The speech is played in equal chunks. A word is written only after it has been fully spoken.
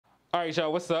All right,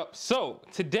 y'all, what's up? So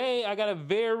today I got a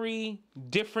very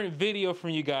different video from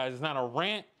you guys. It's not a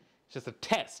rant, it's just a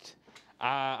test.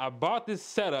 I bought this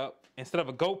setup instead of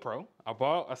a GoPro. I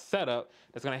bought a setup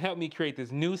that's gonna help me create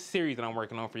this new series that I'm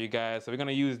working on for you guys. So we're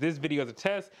gonna use this video as a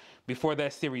test before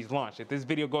that series launch. If this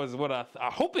video goes as what I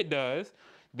hope it does,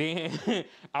 then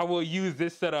I will use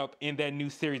this setup in that new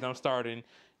series I'm starting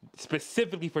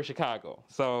specifically for Chicago.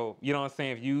 So, you know what I'm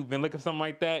saying? If you've been looking for something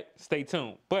like that, stay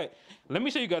tuned. But let me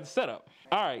show you guys the setup.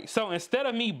 All right, so instead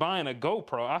of me buying a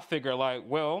GoPro, I figure like,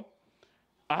 well,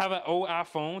 I have an old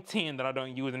iPhone 10 that I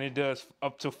don't use, and it does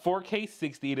up to 4K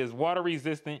 60. It is water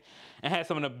resistant and has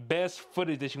some of the best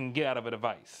footage that you can get out of a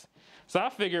device. So I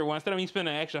figured, well, instead of me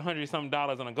spending an extra $100-something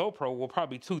on a GoPro, well,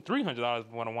 probably $200-300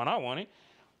 for the one I wanted,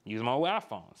 use my old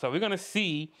iPhone. So we're gonna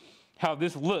see how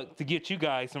this looked to get you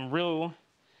guys some real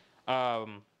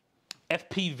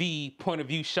FPV point of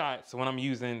view shots when I'm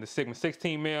using the Sigma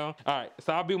 16mm. All right,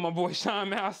 so I'll be with my boy Sean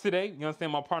Mouse today. You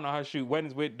understand, my partner I shoot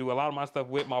weddings with, do a lot of my stuff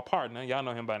with my partner. Y'all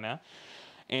know him by now.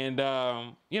 And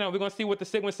you know, we're gonna see what the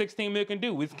Sigma 16mm can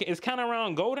do. It's kind of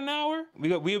around golden hour.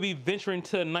 We'll be venturing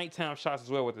to nighttime shots as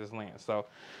well with this lens. So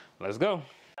let's go.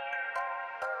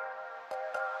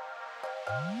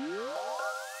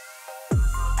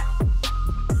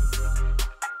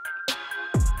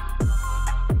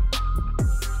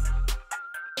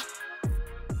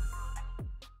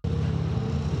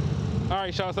 All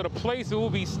right, y'all, so the place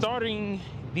we'll be starting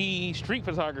the street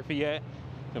photography at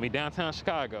will be downtown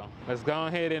Chicago. Let's go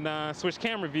ahead and switch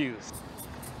camera views.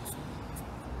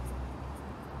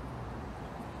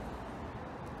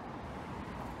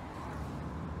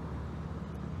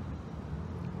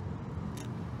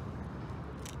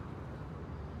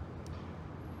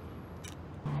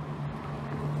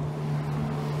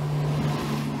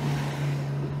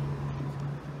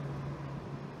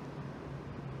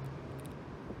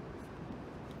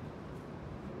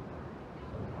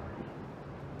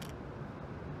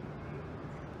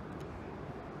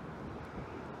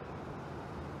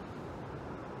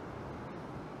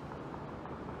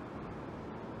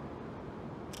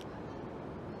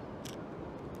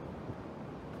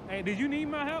 Hey, did you need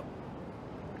my help?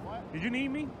 What? Did you need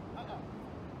me?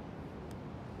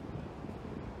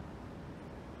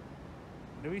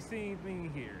 Do we see anything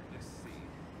here? Let's see.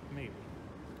 Maybe.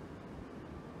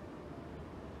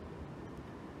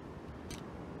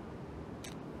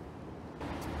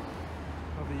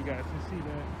 Hopefully you guys can see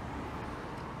that.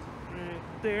 Right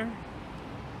there.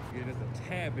 Yeah, just a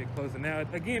tad bit closer. Now,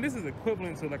 again, this is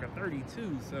equivalent to like a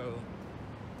 32, so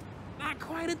not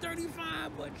quite a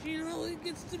 35, but you know, it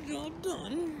gets the job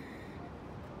done.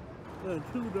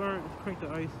 Too dark. Let's crank the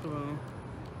ISO.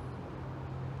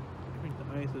 Crank the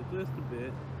ISO just a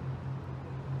bit.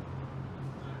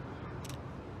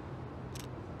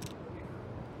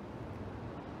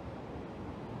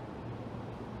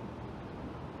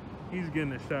 He's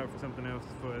getting a shot for something else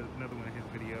for another one of his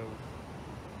videos.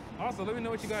 Also, let me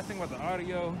know what you guys think about the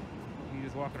audio. You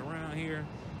just walking around here.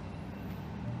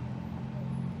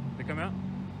 They come out?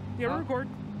 Yeah, we're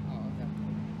recording. Oh, okay.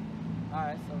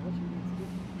 Alright, so what you need to do?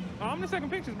 Oh, I'm just taking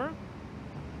pictures, bro.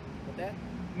 With that?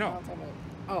 No.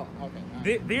 Oh, okay.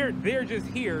 Right. They're just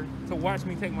here to watch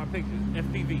me take my pictures.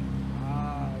 FPV.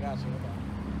 Ah, I got you. Okay.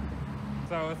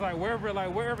 So it's like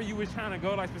wherever you was trying to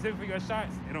go, like specifically for your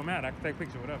shots, it don't matter. I can take a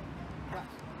picture, whatever. Gotcha.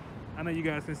 I know you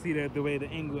guys can see that the way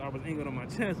I was angled on my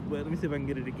chest, but let me see if I can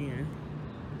get it again.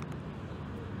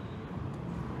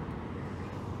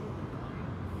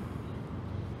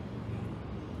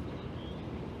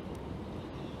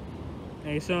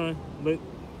 Hey, Sean, look.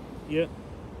 Yep.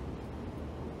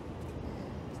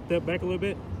 Step back a little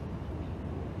bit.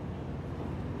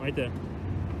 Right there.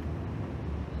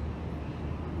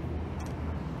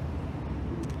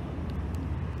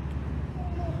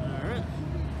 All right.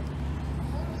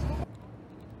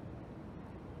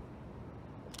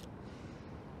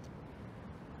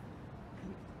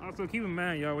 Also, keep in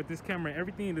mind, y'all, with this camera,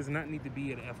 everything does not need to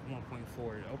be at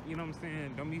f1.4. You know what I'm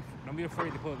saying? Don't be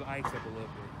afraid to close the ICE up a little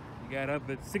bit. You got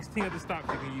other 16 other stops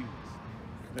you can use.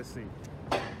 Let's see.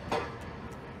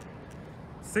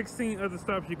 16 other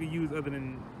stops you can use other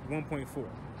than 1.4.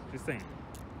 Just saying.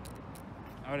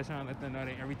 I was trying to let them know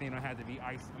that everything don't have to be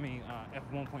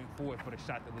f1.4 for the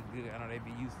shot to look good. I know they'd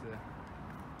be used to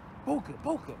bokeh.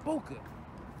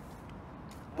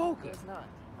 It's not.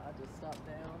 I just stopped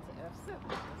down to f7.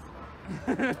 I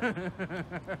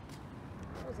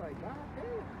was like, God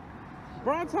damn.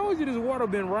 Bro, I told you this water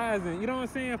been rising, you know what I'm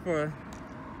saying, for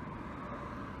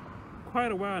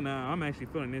quite a while now. I'm actually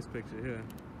feeling this picture here.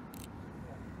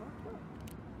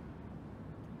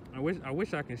 I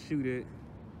wish I can shoot it.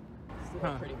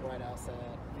 Still pretty bright outside.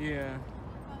 Yeah.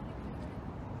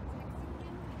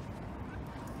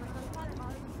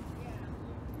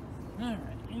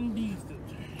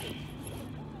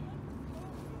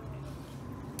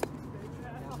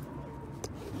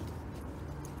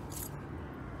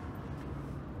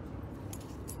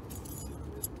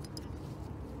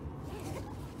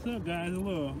 What's up, guys? A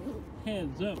little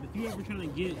heads up. If you ever trying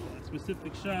to get a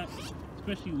specific shot,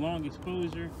 especially long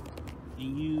exposure,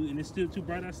 and it's still too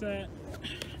bright outside,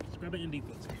 just grab an ND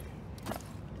filter.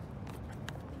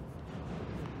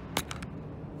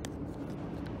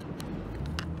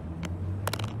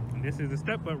 And this is a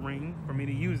step-up ring for me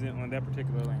to use it on that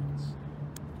particular lens.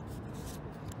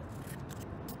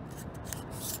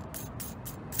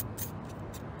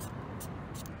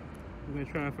 We're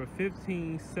gonna try it for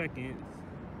 15 seconds.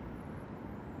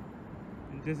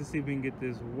 Just to see if we can get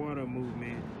this water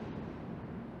movement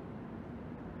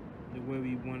the way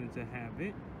we wanted to have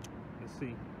it. Let's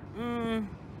see.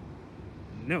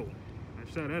 No.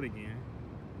 I shot that again.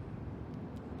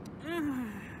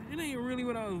 It ain't really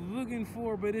what I was looking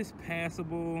for, but it's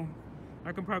passable.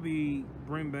 I can probably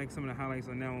bring back some of the highlights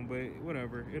on that one, but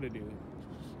whatever, it'll do.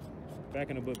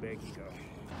 Back in the book bag you go.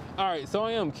 All right, so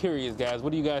I am curious, guys. What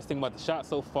do you guys think about the shot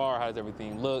so far? How does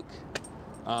everything look?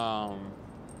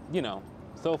 You know,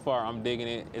 so far I'm digging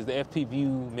it. Is the FP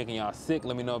view making y'all sick?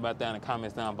 Let me know about that in the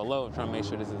comments down below. I'm trying to make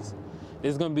sure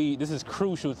this is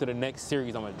crucial to the next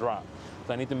series I'm gonna drop.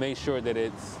 So I need to make sure that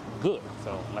it's good.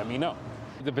 So let me know.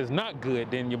 If it's not good,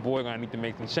 then your boy gonna need to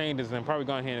make some changes and probably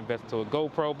go ahead and invest into a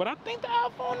GoPro. But I think the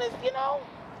iPhone is, you know,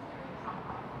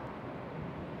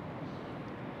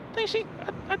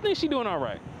 I think she doing all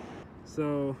right.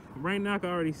 So right now I can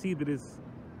already see that it's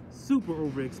super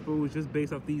overexposed just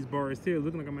based off these bars here.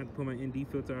 Looking like I'm gonna have to put my ND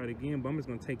filter out again, but I'm just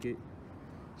gonna take it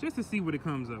just to see what it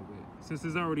comes up with. Since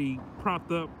it's already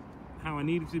propped up how I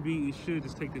need it to be, it should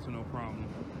just take this with no problem.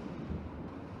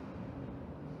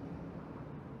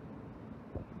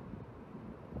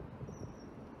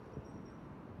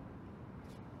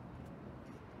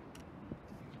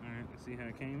 All right, let's see how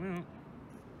it came out.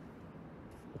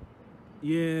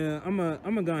 Yeah, I'm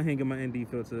gonna go ahead and get my ND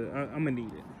filter. I'm gonna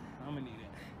need it.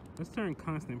 Let's turn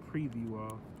constant preview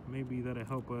off. Maybe that'll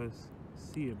help us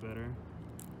see it better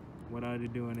without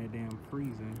it doing that damn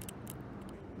freezing.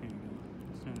 Here we go.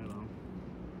 Let's turn it on.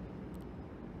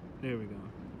 There we go.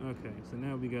 Okay, so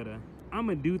now we gotta. I'm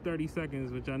gonna do 30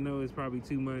 seconds, which I know is probably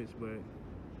too much, but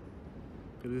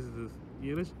cause this is just,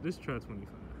 yeah. Let's try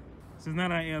 25. Since now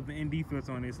that I have the ND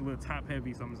filter on, it's a little top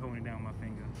heavy, so I'm just holding it down with my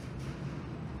finger.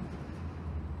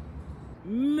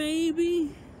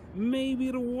 Maybe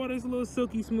the water's a little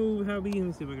silky smooth how we, let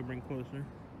me see if I can bring closer.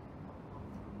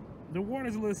 The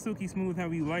water's a little silky smooth how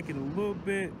we like it a little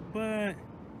bit, but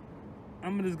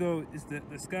I'm gonna just go, it's the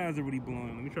skies are really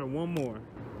blowing. Let me try one more.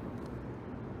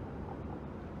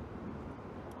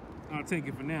 I'll take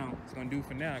it for now. It's gonna do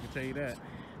for now, I can tell you that.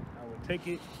 I will take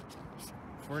it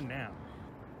for now.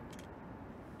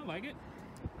 I like it.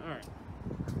 All right.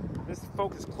 Let's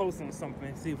focus close on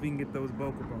something, see if we can get those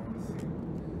bokeh balls.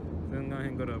 Then go ahead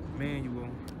and go to manual,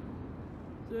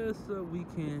 just so we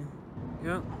can,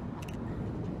 yep.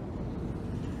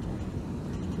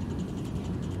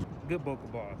 Good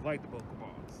bokeh balls, like the bokeh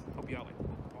balls. Hope y'all like the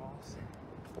bokeh balls.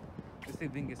 Let's see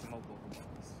if we can get some more bokeh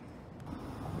balls.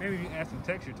 Maybe you add some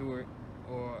texture to it,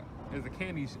 or as the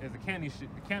candy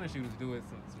shooters do it,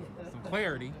 some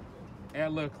clarity. Add a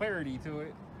little clarity to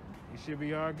it. It should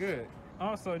be all good.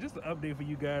 Also, just an update for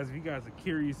you guys, if you guys are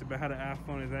curious about how the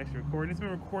iPhone is actually recording. It's been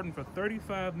recording for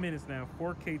 35 minutes now,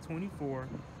 4K 24,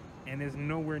 and it's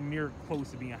nowhere near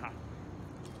close to being hot.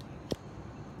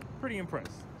 Pretty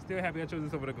impressed. Still happy I chose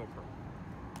this over the GoPro.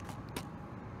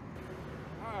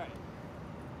 All right.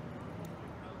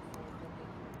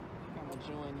 I'm gonna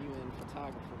join you in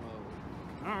photographer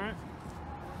mode. All right.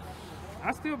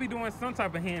 I still be doing some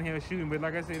type of handheld shooting, but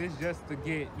like I said, it's just to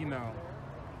get, you know,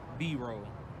 B-roll.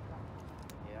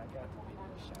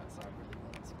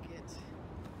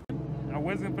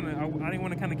 I didn't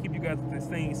want to kind of keep you guys at the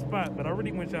same spot, but I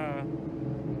already want to see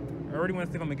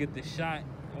if I'm gonna get this shot.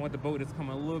 I want the boat that's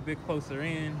coming a little bit closer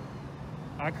in.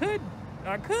 I could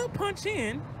punch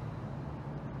in,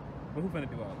 but who's gonna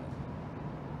do all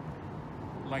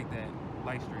that? Like that,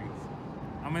 light streaks.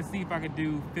 I'm gonna see if I could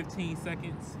do 15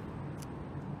 seconds.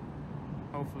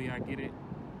 Hopefully I get it.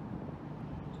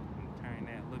 Turn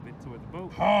that a little bit toward the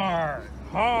boat. Hard,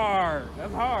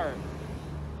 that's hard.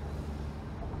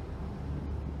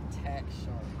 Tack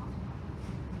sharp.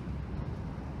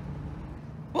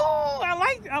 Oh,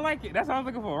 I like it. That's what I was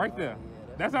looking for right there.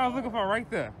 Yeah, that's what I was looking for right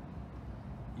there.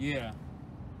 Yeah.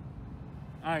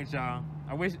 All right, y'all.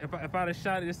 I wish if I'd have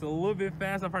shot it just a little bit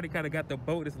faster, I probably could have got the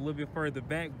boat just a little bit further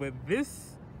back. But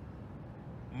this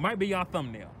might be y'all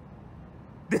thumbnail.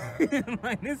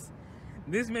 Like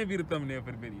this may be the thumbnail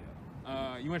for the video.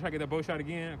 You want to try to get that boat shot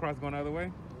again across going the other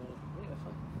way?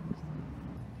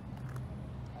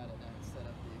 I did not set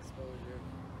up the exposure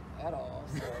at all.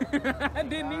 So I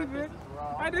didn't even.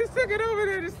 bro. I just took it over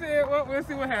there and said, well, we'll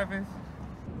see what happens.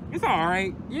 It's all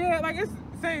right. Yeah, like it's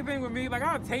the same thing with me. Like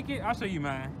I'll take it. I'll show you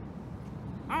mine.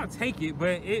 I'll take it,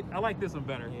 but I like this one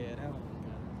better. Yeah, that one.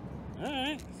 All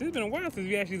right. So it's been a while since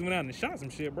we actually went out and shot some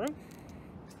shit, bro.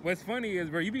 What's funny is,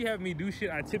 bro, you be having me do shit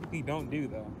I typically don't do,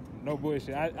 though. No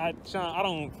bullshit. Sean, I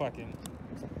don't fucking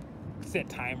set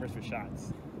timers for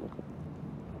shots.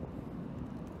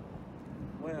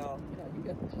 Well, you know, you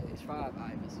got the GH5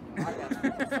 Ibis. You know, I got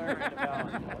concerned about,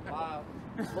 you know,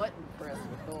 my button press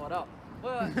was going up.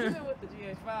 Well, even with the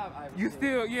GH5 Ibis.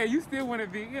 You still want to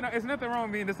be, you know, it's nothing wrong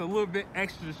with being just a little bit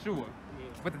extra sure. Yeah.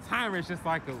 But the timer is just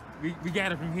like, we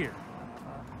got it from here.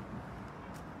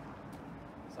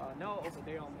 So I know over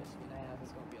there on Michigan Ave,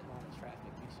 it's going to be a lot of traffic.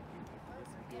 We should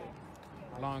be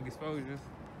good. Long exposures.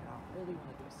 I really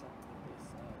want to do something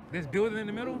with This building in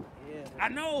the middle? Yeah. I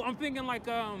know, I'm thinking like,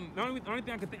 the only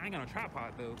thing I could think, I ain't got no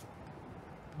tripod though.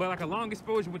 But like a long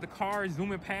exposure with the car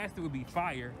zooming past it would be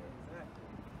fire.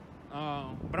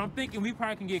 But I'm thinking we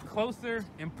probably can get closer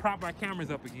and prop our cameras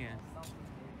up again.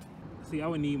 See, I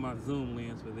would need my zoom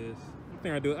lens for this. I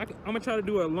think I do it. I'm gonna try to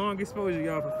do a long exposure,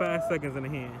 y'all, for 5 seconds in the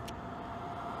hand.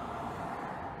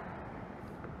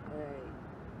 Hey.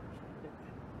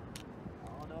 I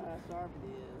don't know how sharp it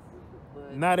is,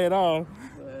 but... Not at all.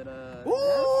 But,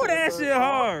 Ooh, that shit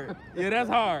hard. Yeah, that's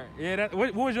hard. Yeah,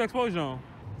 what was your exposure on?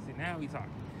 See, now we talking.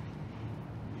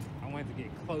 I wanted to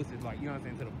get closer, like, you know what I'm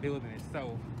saying, to the building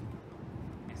itself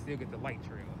and still get the light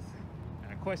trails.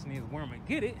 And the question is, where am I gonna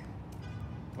get it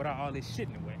without all this shit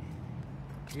in the way?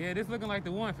 Yeah, this looking like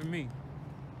the one for me.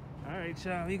 All right,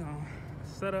 y'all, we gonna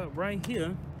set up right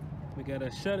here. We got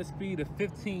a shutter speed of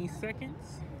 15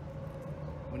 seconds.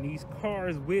 When these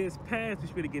cars whiz past, we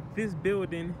should be able to get this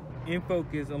building in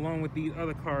focus along with these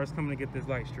other cars coming to get this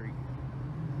light streak.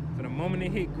 So the moment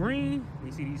it hit green,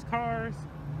 you see these cars,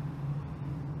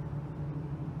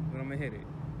 then I'm gonna hit it.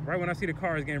 Right when I see the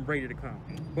cars getting ready to come.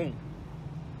 Boom.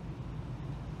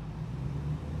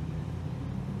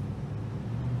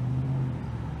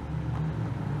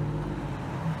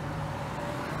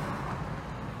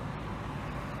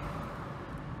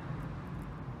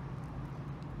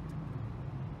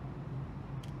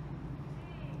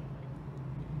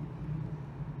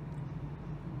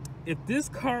 If this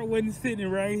car wasn't sitting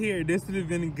right here, this would have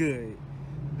been good.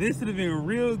 This would have been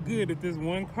real good if this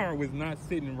one car was not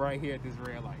sitting right here at this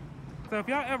red light. So if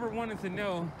y'all ever wanted to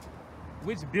know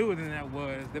which building that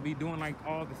was, that be doing like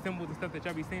all the symbols and stuff that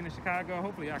y'all be seeing in Chicago,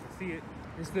 hopefully y'all can see it.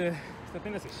 It's the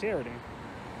thing that's a Sheridan.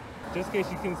 Just in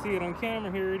case you can see it on camera,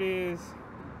 here it is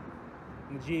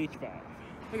in the GH5.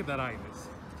 Look at that Ibis.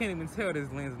 Can't even tell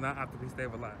this lens is not optically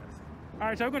stabilized. All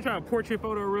right, y'all, we're gonna try a portrait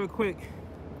photo real quick,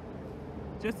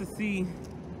 just to see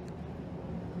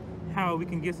how we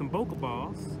can get some bokeh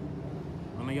balls.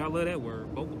 I know y'all love that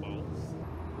word, bokeh balls.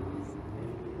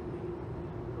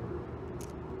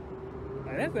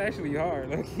 Like, that's actually hard,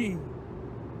 low key.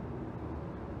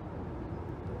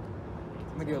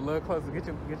 Let me get a little closer. Get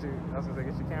your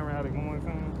camera out one more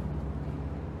time.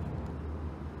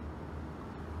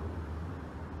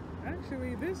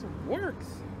 Actually, this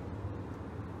works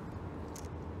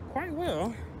quite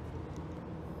well.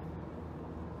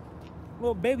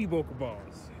 Little baby bokeh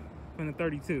balls from the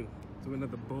 32. Do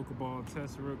another bokeh ball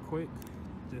test real quick,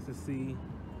 just to see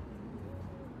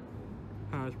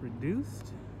how it's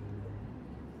produced.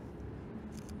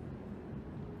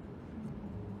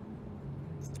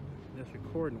 That's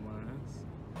recording wise.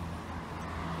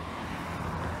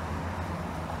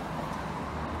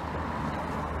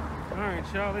 All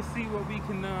right, y'all, let's see what we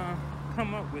can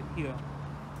come up with here.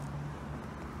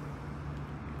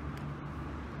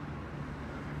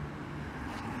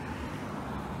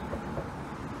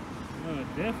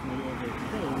 Definitely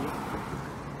overexposed.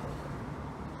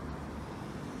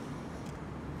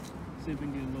 See if we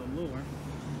can get a little lower.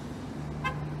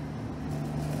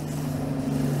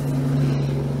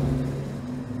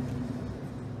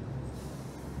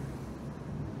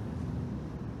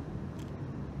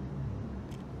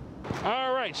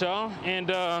 All right, y'all,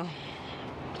 and I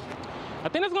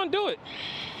think that's gonna do it.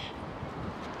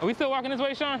 Are we still walking this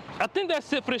way, Sean? I think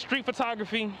that's it for the street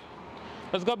photography.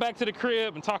 Let's go back to the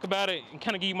crib and talk about it and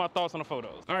kind of give you my thoughts on the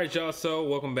photos. All right, y'all, so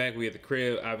welcome back. We at the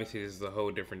crib. Obviously, this is a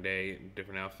whole different day,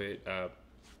 different outfit,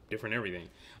 different everything.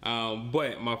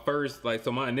 But my first,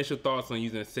 so my initial thoughts on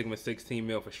using a Sigma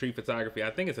 16mm for street photography, I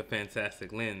think it's a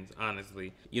fantastic lens,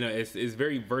 honestly. You know, it's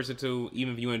very versatile.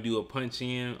 Even if you want to do a punch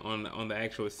in on the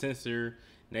actual sensor,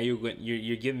 now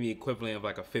you're giving the equivalent of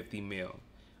like a 50mm.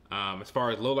 As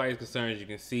far as low light is concerned, as you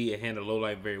can see, it handled low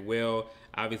light very well.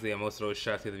 Obviously, most of those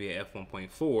shots have to be at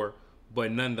f1.4,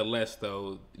 but nonetheless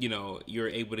though, you know, you're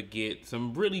able to get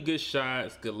some really good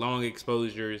shots, good long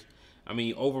exposures. I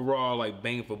mean, overall, like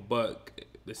bang for buck,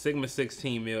 the Sigma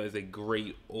 16mm is a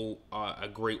great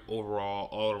overall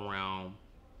all-around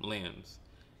lens,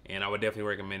 and I would definitely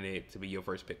recommend it to be your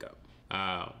first pickup.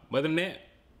 Other than that,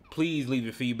 please leave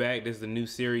your feedback. This is a new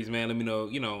series, man. Let me know,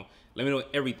 you know, let me know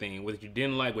everything, what you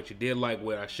didn't like, what you did like,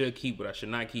 what I should keep, what I should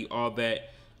not keep, all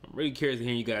that. I'm really curious to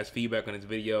hear you guys' feedback on this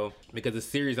video, because the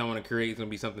series I want to create is going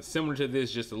to be something similar to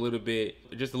this, just a little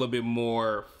bit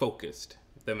more focused,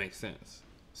 if that makes sense.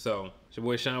 So, it's your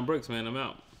boy Sean Brooks, man. I'm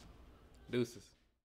out. Deuces.